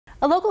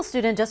A local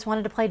student just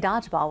wanted to play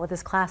dodgeball with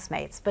his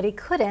classmates, but he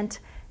couldn't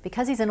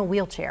because he's in a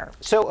wheelchair.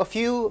 So a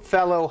few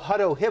fellow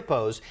Hutto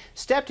hippos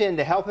stepped in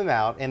to help him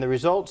out, and the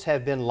results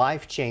have been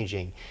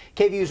life-changing.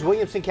 KVUE's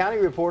Williamson County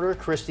reporter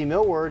Christy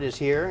Millward is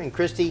here. And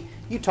Christy,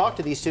 you talked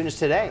to these students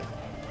today.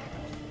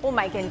 Well,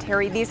 Mike and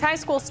Terry, these high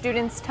school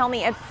students tell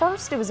me at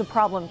first it was a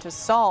problem to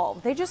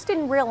solve. They just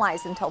didn't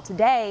realize until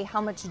today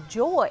how much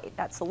joy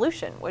that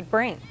solution would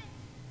bring.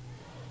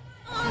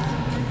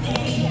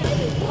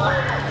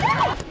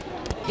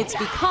 It's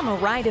become a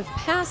rite of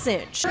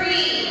passage. 3,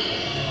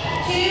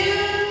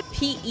 2,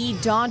 PE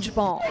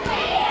dodgeball.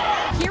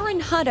 Here in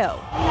Hutto,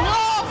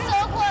 no,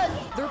 so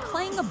close. They're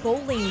playing a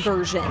bowling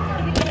version,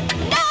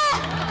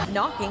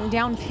 knocking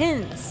down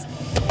pins.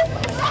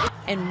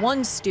 And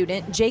one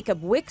student,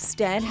 Jacob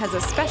Wickstead, has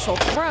a special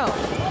throw.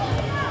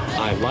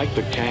 I like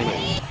the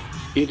cannon.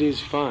 It is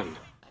fun.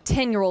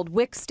 10-year-old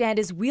Wickstead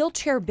is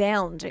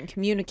wheelchair-bound and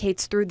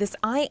communicates through this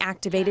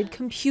eye-activated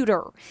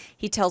computer.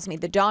 He tells me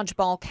the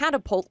dodgeball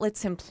catapult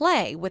lets him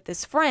play with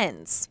his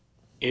friends.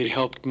 It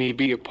helped me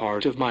be a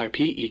part of my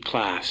PE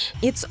class.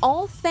 It's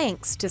all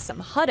thanks to some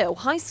Hutto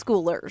high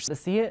schoolers. To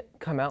see it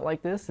come out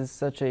like this is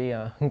such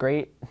a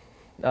great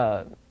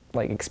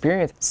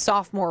experience.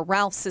 Sophomore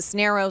Ralph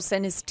Cisneros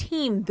and his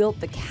team built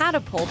the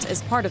catapult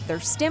as part of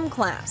their STEM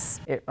class.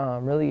 It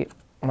really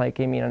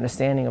gave me an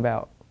understanding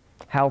about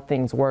how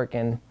things work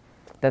and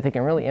that they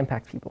can really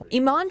impact people.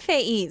 Iman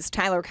Faiz,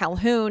 Tyler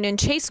Calhoun, and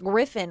Chase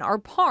Griffin are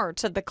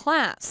part of the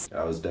class.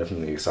 I was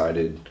definitely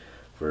excited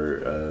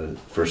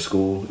for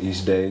school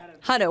each day.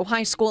 Hutto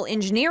High School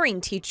engineering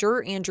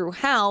teacher Andrew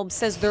Halb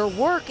says their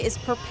work is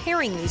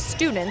preparing these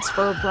students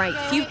for a bright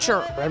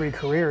future. Every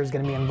career is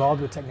going to be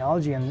involved with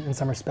technology in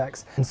some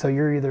respects, and so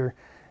you're either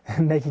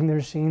making the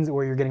machines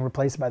or you're getting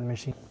replaced by the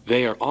machine.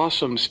 They are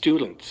awesome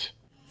students.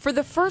 For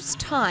the first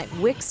time,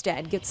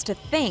 Wickstead gets to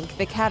thank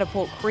the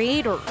catapult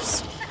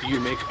creators.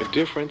 You make a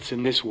difference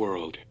in this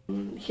world.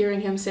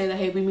 Hearing him say that,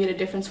 hey, we made a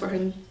difference for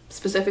him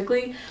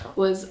specifically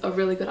was a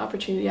really good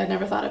opportunity. I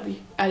never thought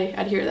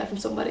I'd hear that from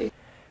somebody.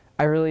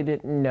 I really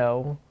didn't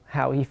know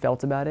how he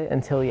felt about it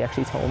until he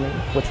actually told me,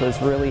 which was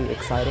really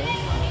exciting.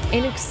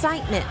 An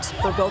excitement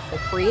for both the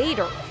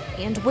creator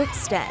and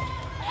Wickstead.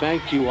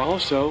 Thank you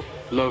also.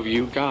 Love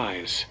you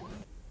guys.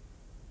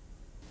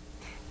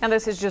 Now,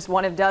 this is just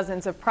one of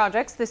dozens of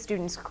projects the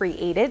students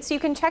created, so you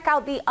can check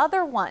out the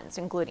other ones,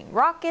 including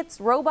rockets,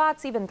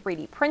 robots, even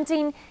 3D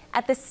printing,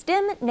 at the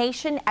STEM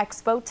Nation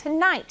Expo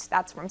tonight.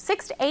 That's from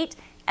 6 to 8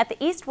 at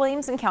the East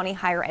Williamson County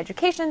Higher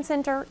Education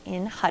Center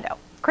in Hutto.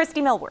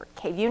 Christy Millward,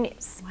 KVUE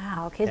News.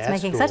 Wow, kids That's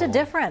making cool. such a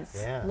difference.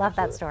 Yeah, Love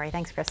absolutely. that story.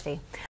 Thanks, Christy.